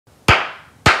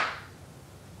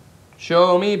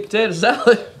Show me potato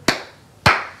salad.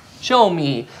 Show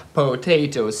me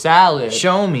potato salad.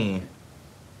 Show me.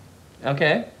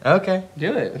 Okay. Okay.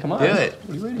 Do it. Come on. Do it. What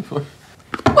are you waiting for?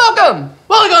 Welcome!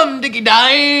 Welcome, Dicky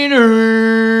Diners!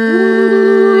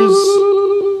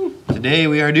 Today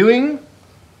we are doing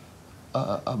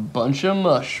A bunch of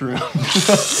mushrooms.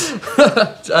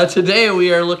 Today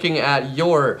we are looking at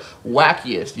your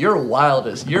wackiest, your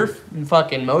wildest, your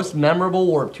fucking most memorable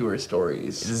Warped Tour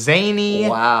stories. zany,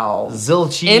 Wow.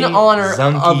 zilchy, In honor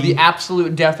zunky. of the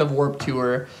absolute death of Warped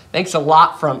Tour. Thanks a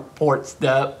lot, Front Port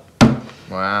Step.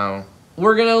 Wow.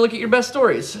 We're gonna look at your best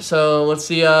stories. So let's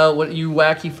see what you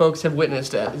wacky folks have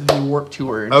witnessed at the Warped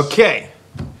Tours. Okay.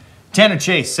 Tanner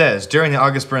Chase says, during the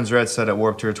August Burns Red set at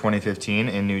Warped Tour 2015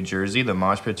 in New Jersey, the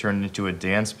mosh pit turned into a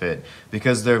dance pit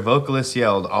because their vocalist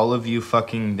yelled, "All of you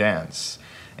fucking dance."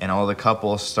 And all the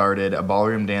couples started a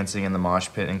ballroom dancing in the mosh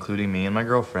pit, including me and my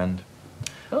girlfriend.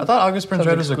 I thought August Burns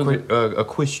Red was a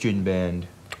Christian band.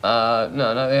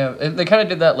 No, they kind of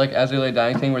did that like As They Lay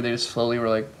Dying thing where they just slowly were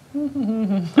like,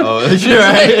 Oh, you're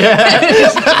right.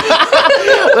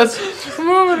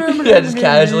 yeah, just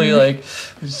casually like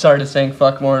started saying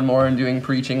fuck more and more and doing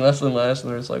preaching less and less,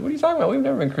 and they're just like, what are you talking about? We've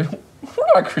never been Christian. We're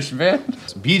not a Christian band.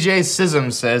 BJ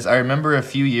Sism says, I remember a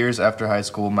few years after high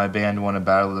school, my band won a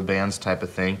Battle of the Bands type of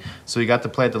thing, so we got to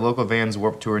play at the local Vans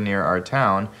Warped Tour near our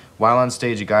town. While on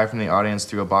stage, a guy from the audience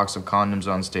threw a box of condoms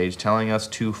on stage, telling us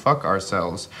to fuck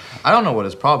ourselves. I don't know what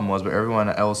his problem was, but everyone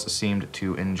else seemed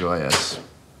to enjoy us.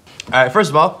 All right, first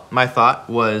of all, my thought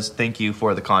was thank you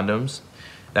for the condoms.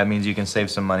 That means you can save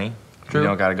some money. True. You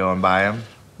don't gotta go and buy them.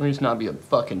 Let me just not be a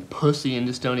fucking pussy and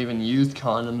just don't even use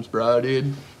condoms, bro,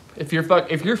 dude. If you're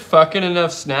fucking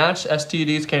enough snatch,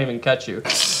 STDs can't even catch you.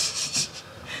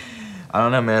 I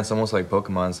don't know, man. It's almost like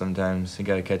Pokemon sometimes. You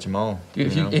gotta catch them all.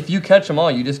 Dude, if you catch them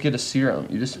all, you just get a serum.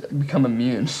 You just become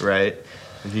immune. Right.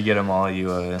 If you get them all,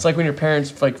 you... It's like when your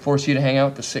parents like force you to hang out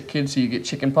with the sick kids so you get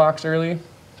chicken pox early.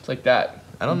 It's like that.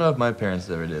 I don't know if my parents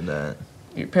ever did that.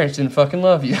 Your parents didn't fucking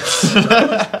love you.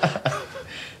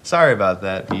 Sorry about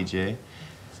that, PJ.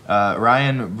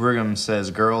 Ryan Brigham says,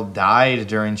 girl died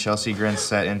during Chelsea Grin's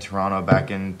set in Toronto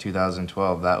back in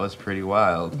 2012. That was pretty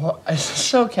wild. Well, it's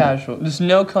so casual. There's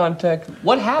no context.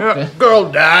 What happened?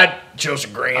 Girl died, Chelsea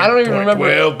Grin, I don't even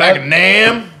remember. back in NAMM.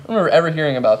 I don't remember ever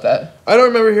hearing about that. I don't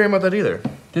remember hearing about that either.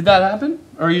 Did that happen?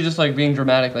 Or are you just like being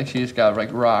dramatic, like she just got like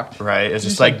rocked? Right, it's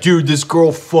just like, dude, this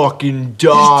girl fucking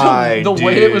died, The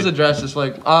way it was addressed is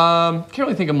like, can't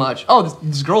really think of much. Oh,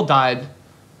 this girl died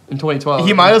in 2012.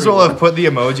 He might as well have put the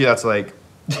emoji that's like...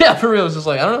 Yeah, for real, it's just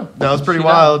like, I don't know. That was pretty She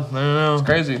wild. died. I don't know. It's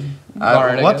crazy. We'll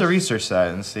Alright, I have to guess. research that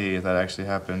and see if that actually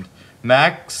happened.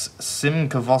 Max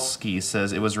Simkowski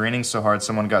says, it was raining so hard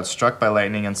someone got struck by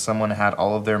lightning and someone had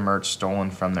all of their merch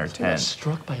stolen from their tent.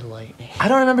 Struck by lightning. I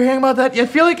don't remember hearing about that. I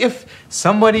feel like if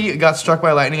somebody got struck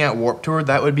by lightning at Warped Tour,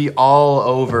 that would be all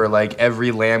over, like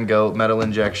every Lamb Goat, Metal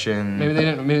Injection. Maybe they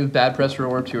didn't. Maybe it was bad press for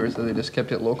Warped Tour, so they just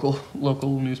kept it local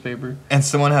newspaper. And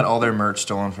someone had all their merch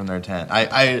stolen from their tent.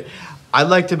 I'd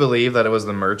like to believe that it was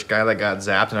the merch guy that got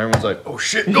zapped, and everyone's like, "Oh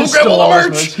shit, go grab all the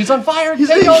merch!" He's on fire.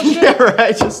 Yeah,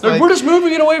 right. Just like, We're just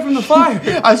moving it away from the fire.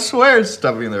 I swear, it's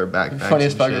stuffing in their backpacks.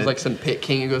 Funniest and part shit. is like some pit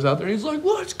king who goes out there and he's like,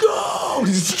 "Let's go!"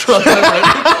 He's struck by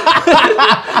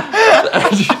lightning.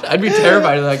 I'd be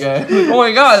terrified of that guy. Like, oh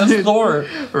my god, that's Thor.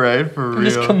 Right, for real.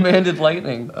 Just commanded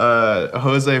lightning.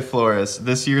 Jose Flores,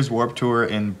 this year's Warped Tour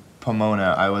in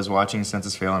Pomona, I was watching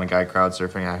Census Fail and a guy crowd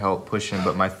surfing. I helped push him,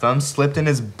 but my thumb slipped in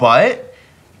his butt.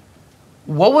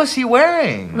 What was he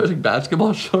wearing? Like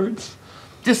basketball shorts.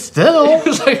 Just still. He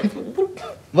was like,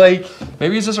 Like,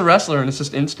 maybe he's just a wrestler and it's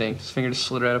just instinct. His finger just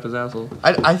slid right up his asshole.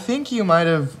 I think you might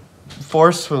have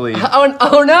forcefully.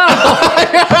 Oh no!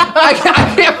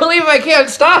 I can't believe I can't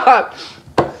stop.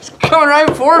 It's coming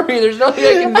right for me. There's nothing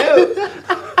I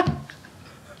can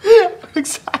do.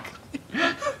 Exactly.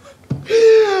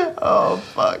 Oh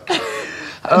fuck.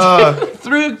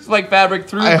 Through like fabric,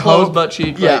 through I closed hope- butt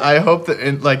cheek. Yeah, like, I hope that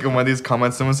in one of these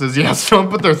comments someone says, "Yeah, someone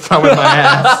put their thumb in my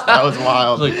ass." That was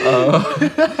wild. like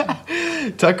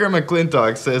Tucker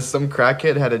McClintock says some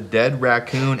crackhead had a dead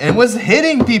raccoon and was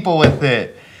hitting people with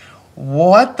it.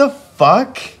 What the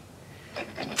fuck?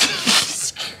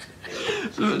 this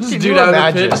Can dude you out of the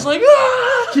imagine? pit, just like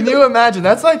ah! Can you imagine?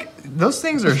 That's like, those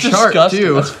things are sharp Disgusting.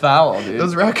 too. That's foul, dude.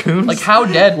 Those raccoons. Like, how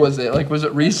dead was it? Like, was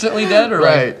it recently dead, or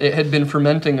Right. like it had been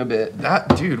fermenting a bit?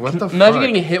 That dude, what the Imagine fuck?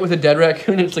 getting hit with a dead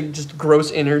raccoon and it's like just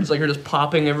gross innards, like are just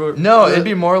popping everywhere. No, it'd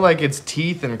be more like its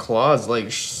teeth and claws like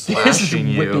It's just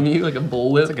slashing whipping you. you like a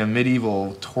bullwhip. It's like a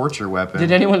medieval torture weapon.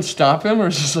 Did anyone stop him, or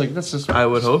is just like that's just? I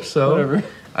would hope so. Whatever.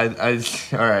 All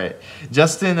right.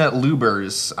 Justin at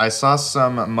Lubers. I saw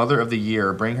some Mother of the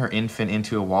Year bring her infant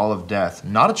into a wall of death.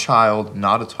 Not a child,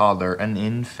 not a toddler, an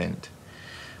infant.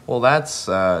 Well, that's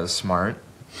smart.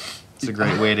 It's a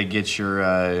great way to get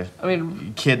your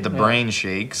kid the brain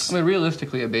shakes. I mean,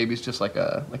 realistically, a baby's just like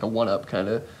a one-up kind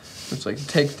of. It's like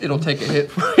it'll take a hit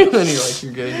for you, and then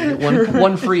you're good. You get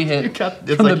one free hit. It's from like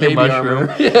the your baby mushroom.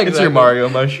 armor. Yeah, exactly. It's your Mario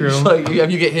mushroom. It's like if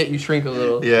you get hit, you shrink a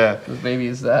little. Yeah. Maybe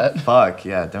it's that. Fuck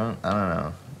yeah! I don't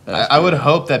know. I would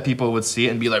hope that people would see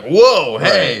it and be like, "Whoa,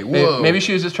 hey, whoa!" Maybe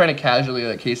she was just trying to casually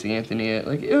like Casey Anthony it.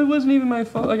 Like it wasn't even my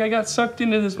fault. Like I got sucked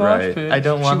into this mosh pit. I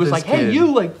don't want. She was this like, kid. "Hey,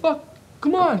 you! Like fuck!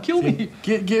 Come on, kill me!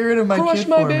 Get rid of my Crush kid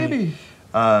my for baby!" me.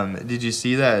 Did you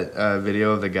see that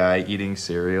video of the guy eating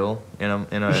cereal in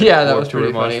a Yeah, that Warped was Tour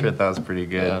pretty mosh funny. pit? That was pretty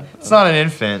good. Yeah. It's not an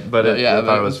infant, but I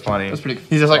thought it was funny. That's pretty.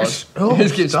 He's just like, oh,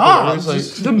 his kid's stop! like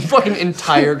the fucking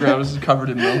entire ground is covered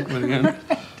in milk with him.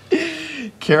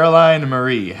 Caroline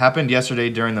Marie. Happened yesterday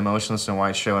during the Motionless in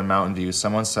White show in Mountain View.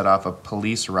 Someone set off a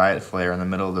police riot flare in the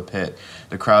middle of the pit.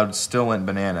 The crowd still went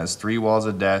bananas. 3 walls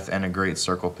of death and a great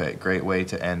circle pit. Great way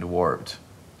to end Warped.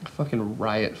 Fucking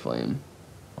riot flame.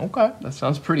 Okay. That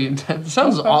sounds pretty intense. It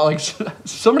sounds all like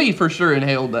somebody for sure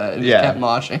inhaled that and just kept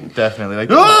moshing. Definitely. Like,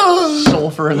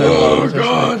 sulfur in their lungs. Oh,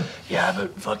 God. Like, yeah,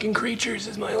 but fucking creatures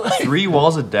is my life. 3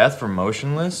 walls of death for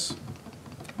Motionless?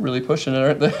 Really pushing it,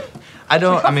 aren't they?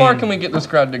 How far can we get this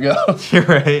crowd to go? You're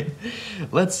right.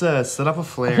 Let's set up a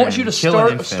flare. I want you to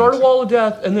start a wall of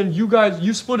death, and then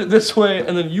you split it this way,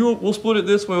 and then we'll split it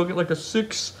this way. We'll get like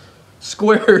 6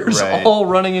 squares all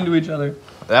running into each other.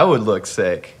 That would look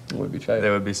sick. It would be tight.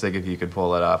 That would be sick if you could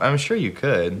pull it off. I'm sure you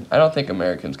could. I don't think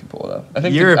Americans could pull it off. I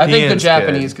think Europeans the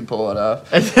Japanese could pull it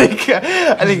off. I think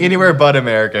anywhere but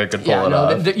America could pull it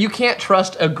off. You can't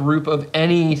trust a group of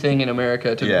anything in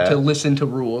America to listen to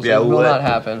rules. Yeah, it will not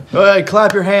happen. All right,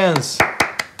 clap your hands.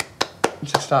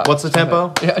 Just stop. What's the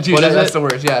tempo? Yeah, dude, that's the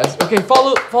worst. Yeah. Okay,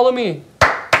 follow me.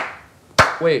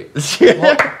 Wait.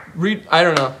 Read. I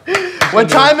don't know. What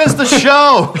time is the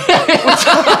show?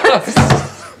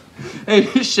 Hey,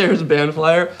 he shares a band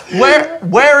flyer.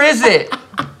 Where is it?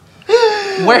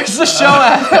 Where's the show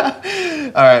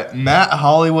at? All right, Matt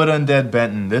Hollywood Undead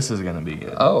Benton. This is gonna be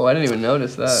good. Oh, I didn't even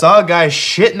notice that. Saw a guy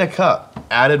shit in a cup,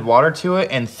 added water to it,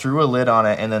 and threw a lid on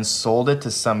it, and then sold it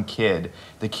to some kid.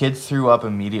 The kid threw up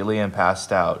immediately and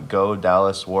passed out. Go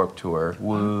Dallas Warped Tour.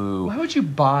 Woo. Why would you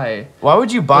buy? Why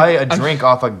would you buy a drink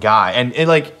off a guy and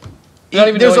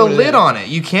there's a lid on it?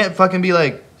 You can't fucking be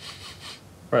like,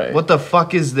 right? What the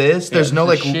fuck is this? There's no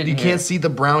like, you can't see the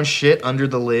brown shit under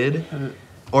the lid,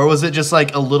 or was it just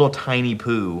like a little tiny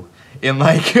poo in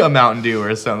like a Mountain Dew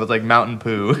or something? It's like mountain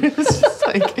poo. It's just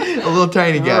like a little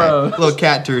tiny guy, a little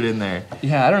cat turd in there.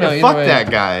 Yeah, I don't know. Fuck that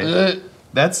guy.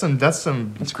 That's some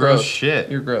gross shit.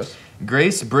 You're gross.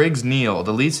 Grace Briggs Neal,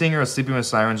 the lead singer of Sleeping with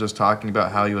Sirens, was talking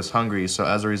about how he was hungry, so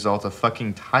as a result, a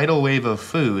fucking tidal wave of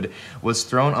food was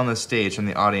thrown on the stage from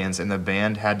the audience, and the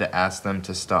band had to ask them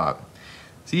to stop.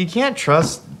 So you can't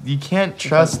trust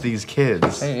these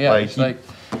kids. Hey, yeah,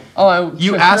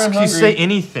 you say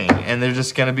anything, and they're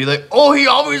just gonna be like, "Oh, he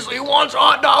obviously wants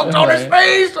hot dogs on his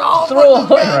face." Oh,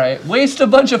 right. Waste a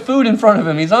bunch of food in front of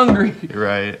him. He's hungry.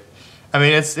 Right. I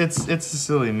mean, it's a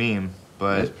silly meme.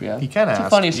 But he kind of asked.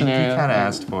 Funny scenario. He kind of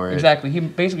asked for it. Exactly. He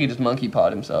basically just monkey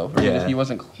pawed himself. He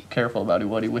wasn't careful about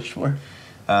what he wished for.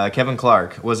 Kevin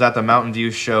Clark was at the Mountain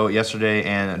View show yesterday,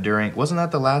 and wasn't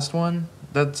that the last one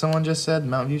that someone just said?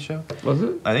 Mountain View show? Was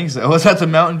it? I think so. I was at the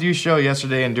Mountain View show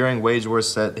yesterday, and during Wage Wars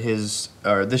set,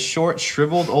 this short,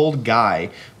 shriveled old guy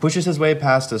pushes his way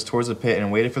past us towards the pit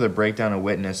and waited for the breakdown of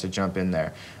Witness to jump in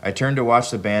there. I turned to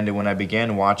watch the band, and when I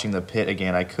began watching the pit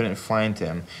again, I couldn't find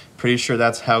him. Pretty sure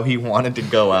that's how he wanted to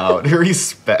go out.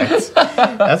 Respect.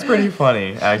 That's pretty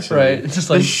funny, actually. Right. It's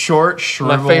just like the short,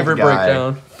 shriveled my favorite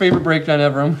guy. Favorite breakdown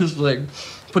ever. I'm just like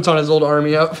puts on his old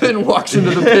army outfit and walks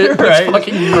into the pit. Right.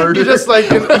 Fucking murder. He's just like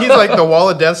he's like the wall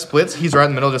of death splits. He's right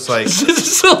in the middle, just like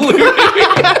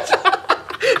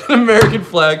an American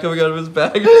flag coming out of his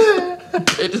bag.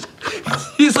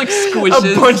 He's like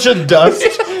squishes a bunch of dust.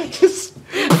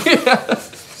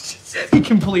 He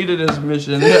completed his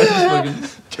mission. Yeah, just fucking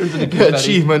turns into confetti.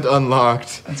 Achievement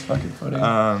unlocked. That's fucking funny.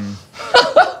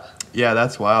 Yeah,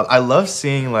 that's wild. I love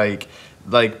seeing like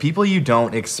people you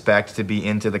don't expect to be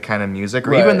into the kind of music,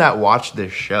 or even that watch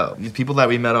this show. These people that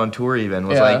we met on tour even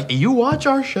was like, "You watch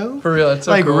our show for real?" It's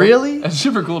so like cool. Really? It's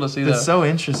super cool to see that. It's so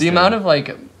interesting. The amount of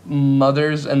like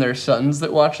mothers and their sons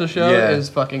that watch the show is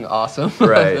fucking awesome.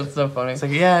 Right. It's so funny. It's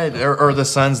like or the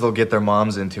sons, they'll get their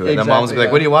moms into it. Exactly, and the moms will be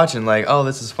like, "What are you watching?" Like, "Oh,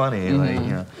 this is funny."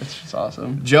 Mm-hmm. Like, it's just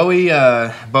awesome. Joey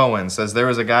Bowen says there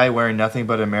was a guy wearing nothing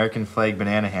but an American flag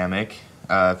banana hammock.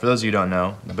 For those of you who don't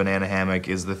know, the banana hammock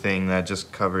is the thing that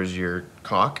just covers your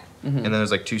cock, and then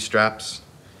there's like 2 straps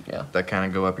that kind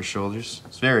of go up your shoulders.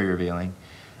 It's very revealing.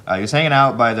 He was hanging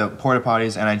out by the porta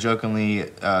potties, and I jokingly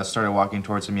started walking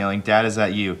towards him, yelling, "Dad, is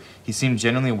that you?" He seemed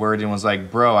genuinely worried and was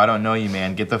like, "Bro, I don't know you,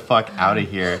 man. Get the fuck out of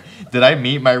here." Did I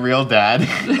meet my real dad?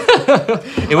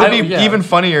 It would be even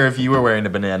funnier if you were wearing a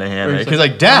banana hammock. He's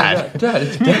like, "Dad, Dad,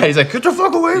 it's Dad." He's like, "Get the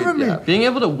fuck away from me." Being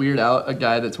able to weird out a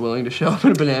guy that's willing to show up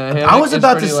in a banana hammock. I was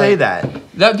about to say like, that.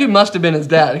 That dude must have been his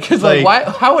dad. Because like,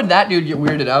 how would that dude get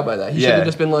weirded out by that? He should have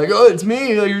just been like, "Oh, it's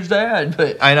me, your dad."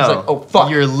 But I know. It's like, oh fuck.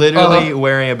 You're literally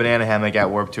wearing a banana hammock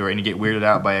at Warped Tour, and you get weirded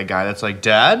out by a guy that's like,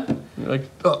 "Dad." You're like,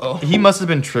 uh-oh. He must have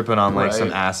been tripping on like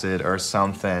some acid or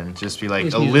something. Just be like,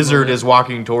 Just a lizard is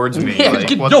walking towards me. Yeah,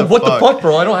 like, what the fuck,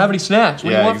 bro? I don't have any snacks.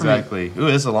 What do you want from me? exactly. Ooh,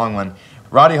 this is a long one.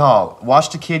 Roddy Hall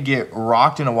watched a kid get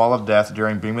rocked in a wall of death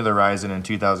during Bring Me the Horizon in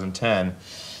 2010.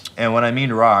 And when I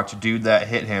mean rocked, dude that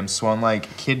hit him swung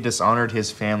like kid dishonored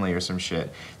his family or some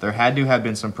shit. There had to have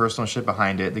been some personal shit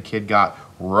behind it. The kid got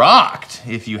rocked.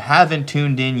 If you haven't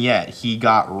tuned in yet, he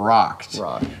got rocked.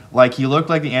 Like he looked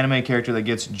like the anime character that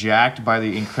gets jacked by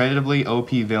the incredibly OP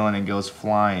villain and goes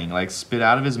flying. Like spit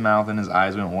out of his mouth and his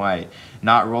eyes went white.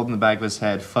 Not rolled in the back of his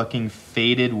head. Fucking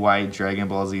faded white Dragon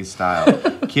Ball Z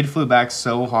style. Kid flew back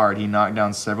so hard he knocked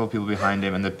down several people behind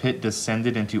him and the pit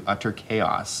descended into utter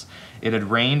chaos. It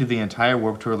had rained the entire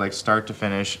Warped Tour like start to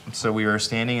finish, so we were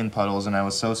standing in puddles and I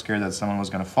was so scared that someone was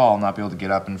going to fall and not be able to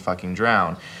get up and fucking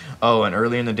drown. Oh, and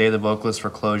earlier in the day, the vocalist for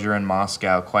Closure in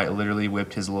Moscow quite literally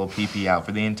whipped his little pee-pee out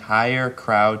for the entire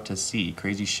crowd to see.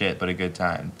 Crazy shit, but a good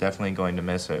time. Definitely going to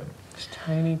miss it.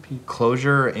 Tiny people.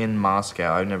 Closure in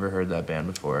Moscow. I've never heard that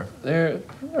band before. They're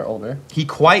older. He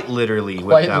quite literally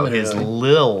whipped out his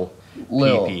Lil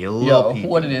pee-pee. Yo,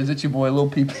 what it is, it's your boy Lil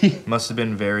Pee-pee. Must have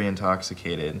been very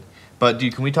intoxicated. But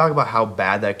dude, can we talk about how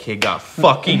bad that kid got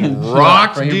fucking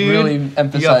rocked, dude? He really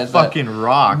emphasized he got fucking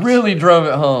rocked. Really drove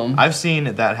it home. I've seen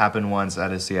that happen once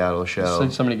at a Seattle show. So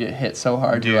somebody get hit so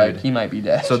hard, dude, like he might be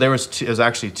dead. So there was it was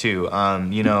actually 2.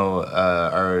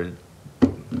 Our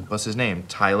what's his name?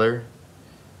 Tyler.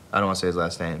 I don't want to say his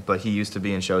last name, but he used to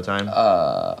be in Showtime.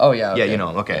 Oh yeah. Okay. Yeah, you know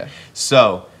him. Okay. Yeah.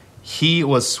 So he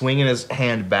was swinging his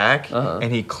hand back,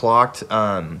 and he clocked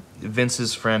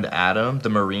Vince's friend Adam, the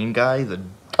Marine guy,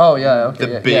 Oh yeah, okay.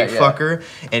 The big fucker,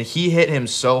 and he hit him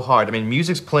so hard. I mean,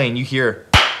 music's playing, you hear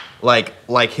like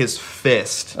his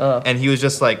fist, and he was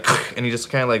just like, and he just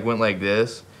kind of like went like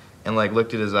this, and like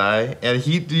looked at his eye, and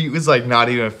he was like not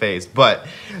even phased, but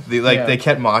they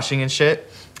kept moshing and shit.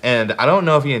 And I don't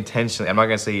know if he intentionally, I'm not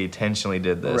gonna say he intentionally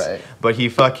did this, but he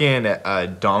fucking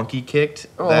donkey kicked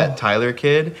that Tyler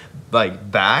kid like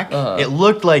back. It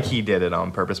looked like he did it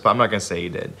on purpose, but I'm not gonna say he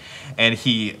did. And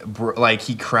he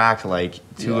cracked like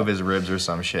 2 of his ribs or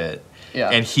some shit. Yeah.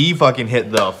 And he fucking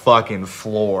hit the fucking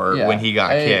floor when he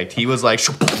got kicked. He was like,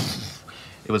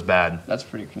 it was bad. That's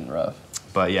pretty rough.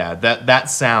 But yeah, that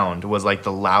sound was like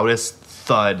the loudest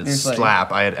thud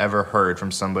slap I had ever heard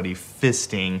from somebody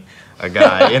fisting a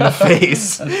guy in the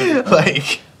face.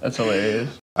 That's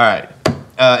hilarious. All right,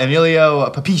 Emilio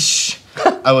Papiche.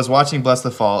 I was watching Bless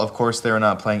the Fall. Of course, they were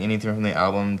not playing anything from the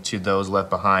album To Those Left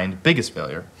Behind. Biggest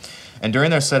failure. And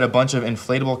during their set, a bunch of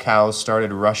inflatable cows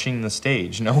started rushing the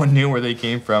stage. No one knew where they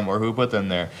came from or who put them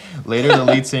there. Later, the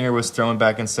lead singer was thrown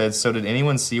back and said, "So did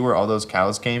anyone see where all those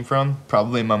cows came from?"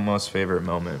 Probably my most favorite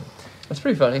moment. That's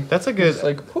pretty funny. That's a good... It's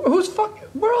like, who's fucking...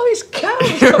 Where are all these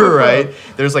cows right?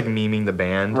 There's like memeing the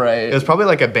band. Right. It was probably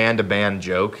like a band-to-band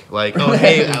joke. Like, oh,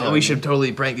 hey, we should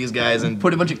totally prank these guys and...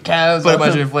 Put a bunch of cows Put a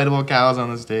bunch of inflatable cows on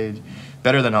the stage.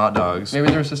 Better than hot dogs. Maybe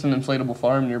there was just an inflatable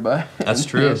farm nearby. That's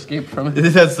true. They escaped from it.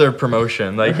 That's their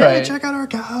promotion. Like, hey, check out our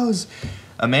cows.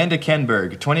 Amanda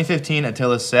Kenberg, 2015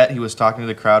 Attila's set. He was talking to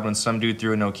the crowd when some dude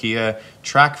threw a Nokia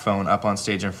track phone up on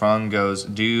stage in front and goes,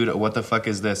 "Dude, what the fuck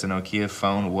is this? A Nokia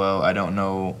phone? Well, I don't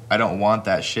know. I don't want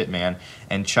that shit, man."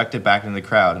 And chucked it back into the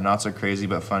crowd. Not so crazy,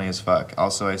 but funny as fuck.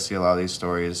 Also, I see a lot of these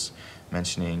stories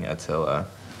mentioning Attila.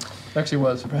 Actually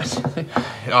was, surprisingly.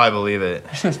 Oh, I believe it.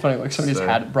 It's funny, like somebody's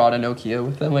brought a Nokia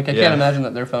with them. Like, I can't imagine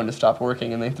that their phone just stopped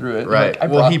working and they threw it. Right. Like,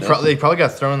 well, they probably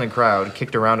got thrown in the crowd,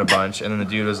 kicked around a bunch, and then the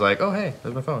dude was like, "Oh, hey,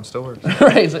 there's my phone. Still works."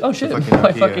 Right. He's like, "Oh, shit.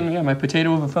 My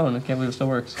potato with a phone. I can't believe it still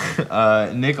works."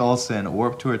 Nick Olson,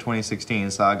 Warped Tour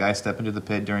 2016, saw a guy step into the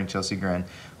pit during Chelsea Grin,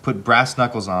 put brass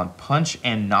knuckles on, punch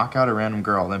and knock out a random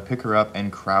girl, then pick her up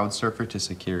and crowd surf her to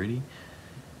security.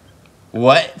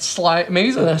 What? Maybe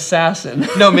he's an assassin.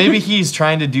 No, maybe he's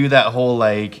trying to do that whole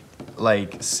like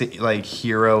like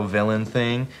hero villain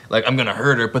thing. Like I'm gonna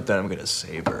hurt her, but then I'm gonna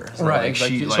save her. So, Right.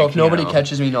 like, So if nobody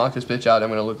catches me, knock this bitch out, I'm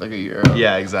gonna look like a hero.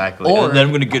 Yeah, exactly. Or- and then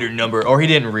I'm gonna get her number. Or he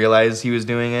didn't realize he was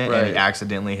doing it, and Right. he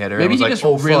accidentally hit her. Maybe and he was just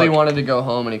like, oh, really fuck. wanted to go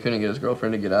home and he couldn't get his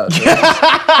girlfriend to get out. So he just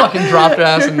fucking dropped her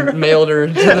ass and mailed her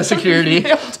to the security.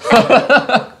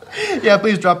 Yeah,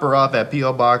 please drop her off at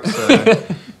P.O. Box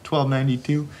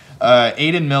 1292.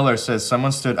 Aiden Miller says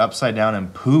someone stood upside down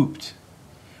and pooped.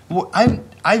 Well,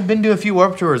 I've been to a few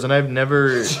Warped Tours and I've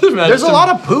never. There's a lot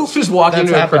of poop. Just walking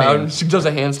that's into a crowd, happening. just does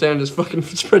a handstand, just fucking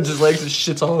spreads his legs and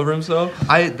shits all over himself.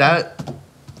 I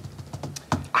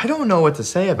don't know what to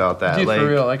say about that. Dude, like, for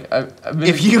real, like I've been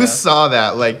if you saw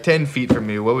that like 10 feet from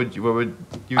me, what would you?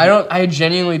 I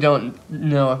genuinely don't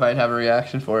know if I'd have a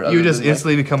reaction for it. You other just than, like,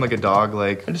 instantly become like a dog.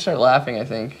 Like I just start laughing. I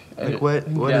think. Like, what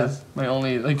yeah, is- my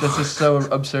only like? That's just so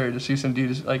absurd to see some dude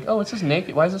just like, oh, it's just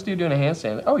naked. Why is this dude doing a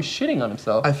handstand? Oh, he's shitting on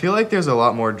himself. I feel like there's a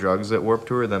lot more drugs at Warped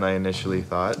Tour than I initially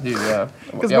thought. Dude, yeah.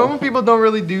 Because Yeah, normal people don't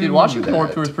really do. Dude, Washington that.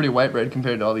 Warped Tour is pretty white bread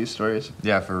compared to all these stories.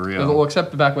 Yeah, for real. Well,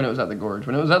 except back when it was at the Gorge.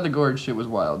 When it was at the Gorge, shit was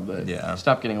wild, but Yeah.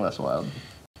 stopped getting less wild.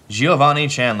 Giovanni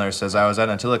Chandler says, I was at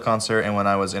an Attila concert and when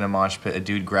I was in a mosh pit, a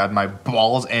dude grabbed my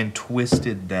balls and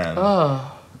twisted them.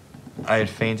 Oh, I had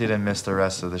fainted and missed the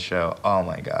rest of the show. Oh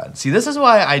my god. See, this is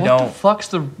why I what don't. the fuck's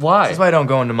the why? This is why I don't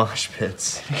go into mosh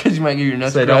pits. Because you might get your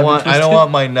nuts. So I grabbed don't and want. I don't twisted.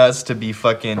 want my nuts to be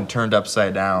fucking turned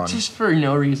upside down. Just for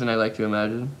no reason, I like to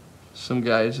imagine some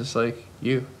guy is just like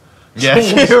you. Yeah,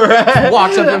 you're right.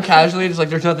 Walks up to him casually, just like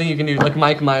there's nothing you can do. Like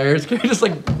Mike Myers, he just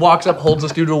like walks up, holds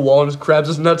this dude to a wall, and just grabs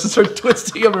his nuts and starts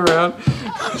twisting him around.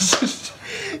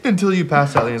 Until you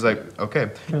pass out, and he's like, "Okay,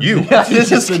 you." Yeah, He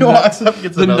just the walks up,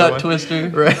 gets the another nut one. twister.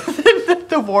 Right.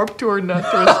 The Warped Tour nut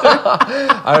twister.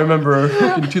 I remember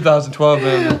in 2012,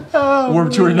 man.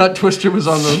 Warped Tour nut twister was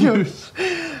on the loose.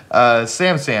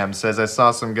 Sam says, I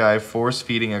saw some guy force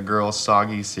feeding a girl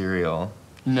soggy cereal.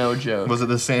 No joke. Was it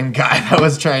the same guy that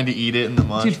was trying to eat it in the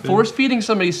mosh Dude, pit? force feeding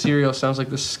somebody cereal sounds like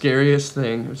the scariest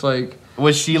thing. It's like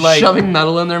Was she like? shoving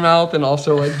metal in their mouth and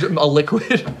also like a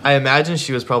liquid. I imagine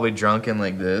she was probably drunk and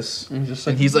like this. And just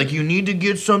And he's like, you need to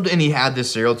get something. And he had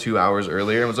this cereal 2 hours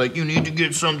earlier and was like, you need to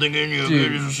get something in you.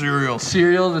 Dude. Get a cereal.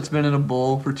 cereal that's been in a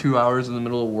bowl for 2 hours in the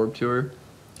middle of Warped Tour.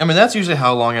 I mean, that's usually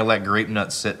how long I let grape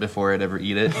nuts sit before I'd ever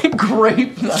eat it.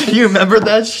 Grape nuts. Do you remember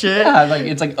that shit? Yeah, like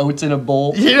it's like oats in a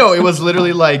bowl. You know, it was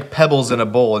literally like pebbles in a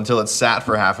bowl until it sat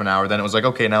for half an hour. Then it was like,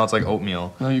 okay, now it's like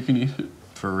oatmeal. Now you can eat it.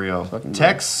 For real. Fucking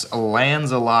Tex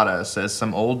Lanzalata says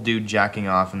some old dude jacking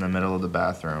off in the middle of the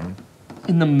bathroom.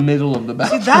 In the middle of the See,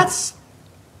 bathroom. that's...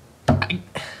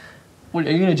 What,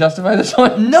 are you gonna justify this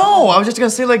one? No, I was just gonna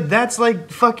say, like, that's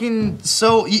like fucking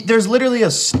so... There's literally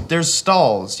there's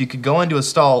stalls. You could go into a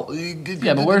stall.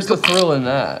 Yeah, but where's the thrill in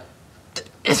that?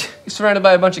 You're surrounded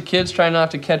by a bunch of kids trying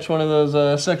not to catch one of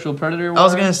those sexual predator. I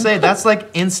was gonna say, that's like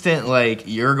instant, like,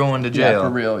 you're going to jail. Yeah,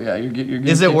 for real. Yeah, you're getting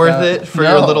Is it kicked worth out. it for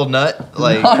No. your little nut?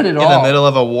 Like, Not at in all. the middle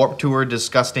of a Warped Tour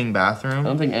disgusting I bathroom?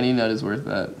 don't think any nut is worth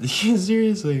that. Yeah,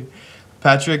 seriously.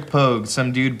 Patrick Pogue,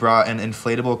 some dude brought an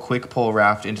inflatable quick pull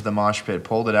raft into the mosh pit,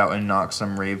 pulled it out, and knocked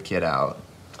some rave kid out.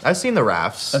 I've seen the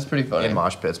rafts. That's pretty funny. In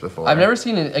mosh pits before. I've never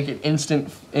seen like an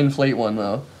instant inflate one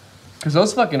though, because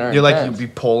those fucking are. You're like, intense. you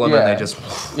pull them and they just.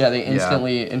 Yeah, they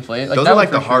instantly inflate. Like, those that are one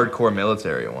like the for sure. hardcore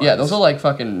military ones. Yeah, those will like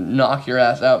fucking knock your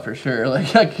ass out for sure.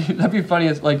 Like that'd be funny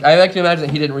as like I actually imagine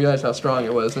that he didn't realize how strong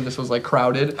it was and just was like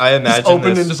crowded. I imagine just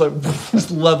opened this- and just like just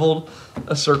leveled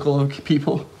a circle of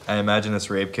people. I imagine this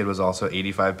rave kid was also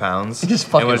 85 pounds. He just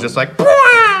and fucking- was just like.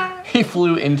 He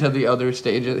flew into the other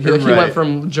stage. He Right. went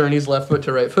from Journey's left foot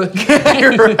to right foot.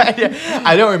 You're right. Yeah.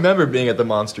 I don't remember being at the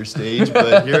monster stage,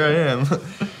 but here I am.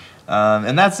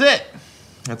 And that's it.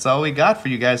 That's all we got for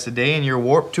you guys today in your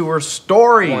Warped Tour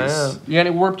stories. Wow. You got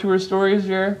any Warped Tour stories,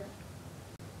 Jer?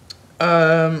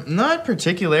 Not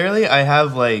particularly. I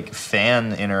have like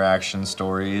fan interaction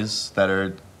stories that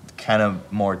are kind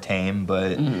of more tame,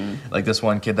 but like this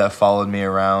one kid that followed me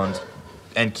around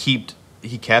and he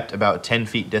kept about 10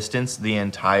 feet distance the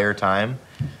entire time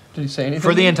Did he say anything?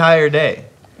 for the entire day.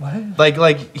 What?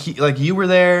 Like you were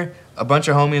there, a bunch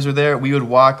of homies were there. We would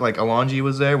walk, like Alonji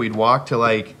was there. We'd walk to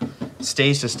like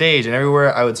stage to stage, and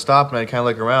everywhere I would stop and I'd kind of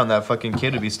look around, that fucking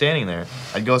kid would be standing there.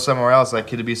 I'd go somewhere else, that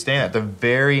kid would be standing. At the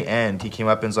very end, he came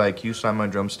up and was like, "You sign my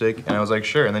drumstick?" And I was like,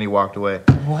 "Sure." And then he walked away.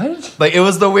 What? Like, it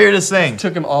was the weirdest thing.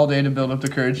 Took him all day to build up the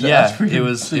courage to Yeah, ask for it you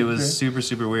was to super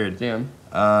super weird. Damn.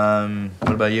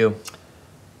 What about you?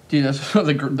 Dude, that's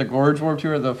the Gorge Warped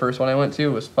Tour, the first one I went to,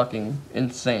 was fucking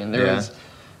insane. Yeah.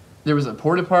 There was a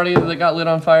porta potty that got lit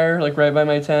on fire, like right by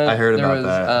my tent. I heard there about was,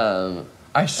 that.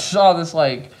 I saw this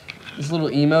like this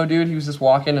little emo dude. He was just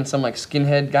walking, and some like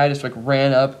skinhead guy just like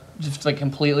ran up, just like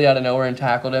completely out of nowhere, and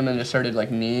tackled him, and just started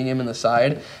like kneeing him in the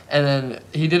side. And then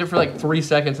he did it for like 3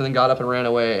 seconds, and then got up and ran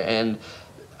away. And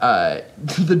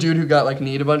the dude who got like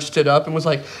kneed a bunch stood up and was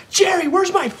like, "Jerry,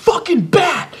 where's my fucking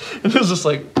bat?" And it was just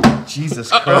like,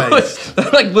 Jesus Christ.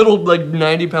 like little like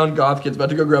 90-pound goth kid's about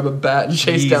to go grab a bat and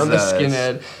chase down the Jesus.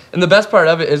 skinhead. And the best part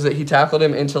of it is that he tackled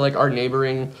him into like our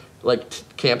neighboring like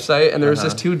campsite, and there was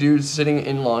just 2 dudes sitting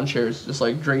in lawn chairs just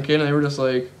like drinking, and they were just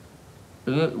like,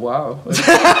 "Isn't it? Wow." Like,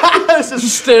 This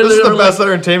is the best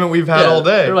entertainment we've had all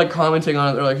day. They're like commenting on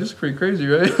it. They're like, "This is pretty crazy,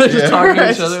 right?" Just talking to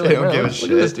each other. They Like, don't give a look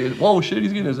shit. at this dude. Whoa, shit,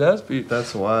 he's getting his ass beat.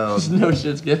 That's wild. Just no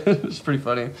shit's given. It's pretty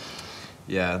funny.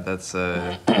 Yeah, that's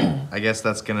I guess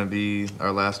that's gonna be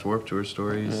our last Warped Tour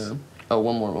stories. Yeah. Oh,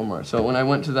 one more. So when I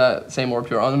went to that same Warped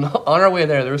Tour, on our way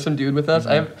there was some dude with us.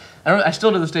 I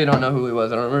still to this day don't know who he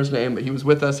was. I don't remember his name, but he was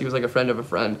with us. He was like a friend of a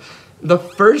friend. The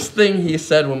first thing he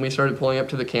said when we started pulling up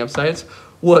to the campsites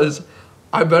was,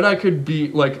 "I bet I could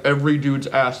beat like every dude's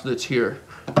ass that's here."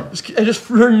 Just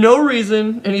for no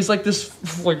reason, and he's like this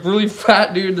like really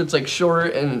fat dude that's like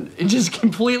short, and it just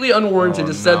completely unwarranted.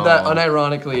 Just said that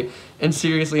unironically and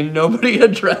seriously. Nobody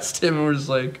addressed him and was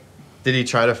like, Did he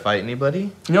try to fight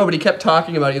anybody? no, but he kept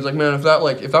talking about it. He's like, "Man, if that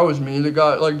was me that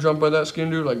got like jumped by that skin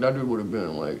dude, like that dude would have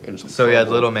been like in some So he had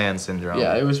trouble." little man syndrome.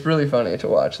 Yeah, it was really funny to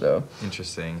watch though,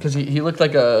 Interesting. because he looked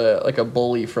like a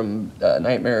bully from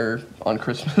Nightmare on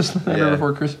Christmas, Nightmare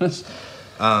Before Christmas.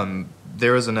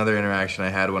 There was another interaction I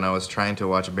had when I was trying to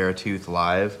watch Beartooth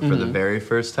live for the very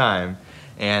first time,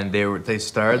 and they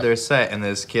started their set, and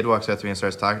this kid walks up to me and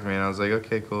starts talking to me, and I was like,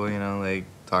 okay, cool, you know, like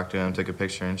talked to him, took a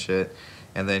picture and shit,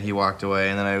 and then he walked away,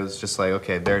 and then I was just like,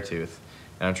 okay, Beartooth,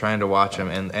 and I'm trying to watch him,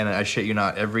 and I shit you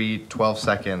not, every 12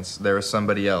 seconds there was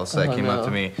somebody else that came up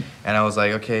to me, and I was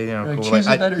like, okay, you know, Like, cool. choose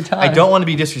Like, a better time. I don't want to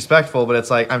be disrespectful, but it's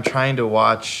like I'm trying to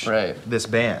watch Right. this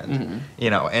band, you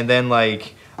know, and then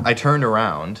like I turned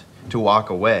around to walk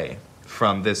away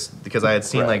from this because I had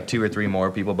seen like 2 or 3 more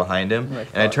people behind him, Like,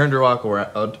 and I turned to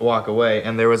walk away,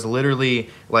 and there was literally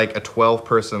like a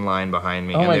 12-person line behind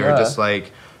me, Oh and my they were God. just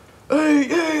like, hey, hey,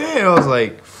 hey. And I was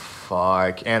like,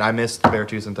 fuck, and I missed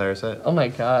Beartooth's entire set. Oh my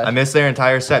god. I missed their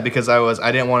entire set because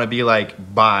I didn't want to be like,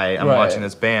 bye, I'm Right. watching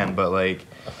this band, but like,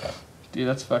 Dude,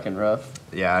 that's fucking rough.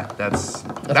 yeah, that's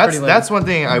pretty lame. that's one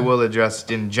thing I will address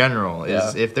in general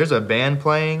is Yeah. if there's a band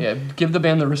playing, Yeah, give the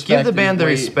band the respect. give the band and the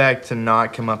wait. respect to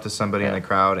not come up to somebody in Yeah. the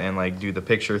crowd and like do the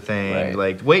picture thing. Right.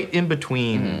 Like wait in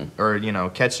between or you know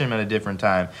catch them at a different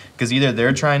time because either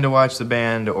they're trying to watch the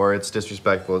band or it's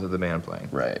disrespectful to the band playing.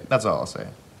 Right. That's all I'll say.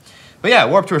 But yeah,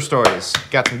 Warped Tour stories.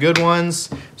 Got some good ones.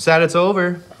 Sad it's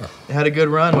over. It had a good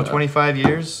run. What, 25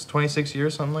 years, 26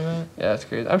 years, something like that. Yeah, it's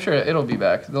crazy. I'm sure it'll be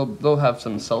back. They'll have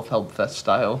some self-help fest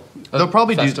style. They'll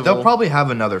probably festival. They'll probably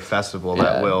have another festival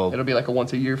that Yeah, will. It'll be like a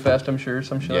once-a-year fest, I'm sure,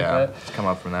 some shit Yeah, like that. come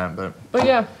up from that, but But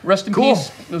yeah, rest in Cool.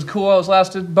 peace. It was cool. I was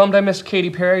lasted. Bummed I missed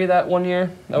Katy Perry that one year.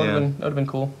 That would have Yeah. been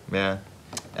cool. yeah.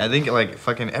 I think like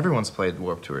fucking everyone's played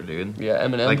Warped Tour, dude. Yeah,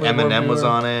 Eminem. Like played Eminem Warped was Tour.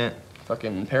 on it.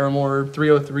 Fucking Paramore,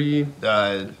 303.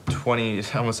 20,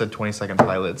 I almost said 20-second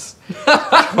pilots.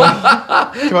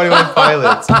 21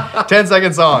 pilots.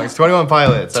 10-second songs. 21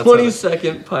 pilots. That's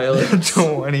 20-second pilots.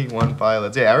 21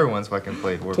 pilots. Yeah, everyone's fucking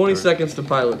played Warped 20 Tour. seconds to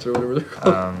pilots or whatever they're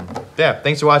called. Yeah,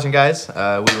 thanks for watching, guys.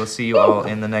 We will see you all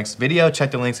in the next video.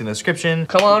 Check the links in the description.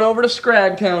 Come on over to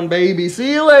Scragtown, baby.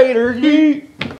 See you later. Yeet.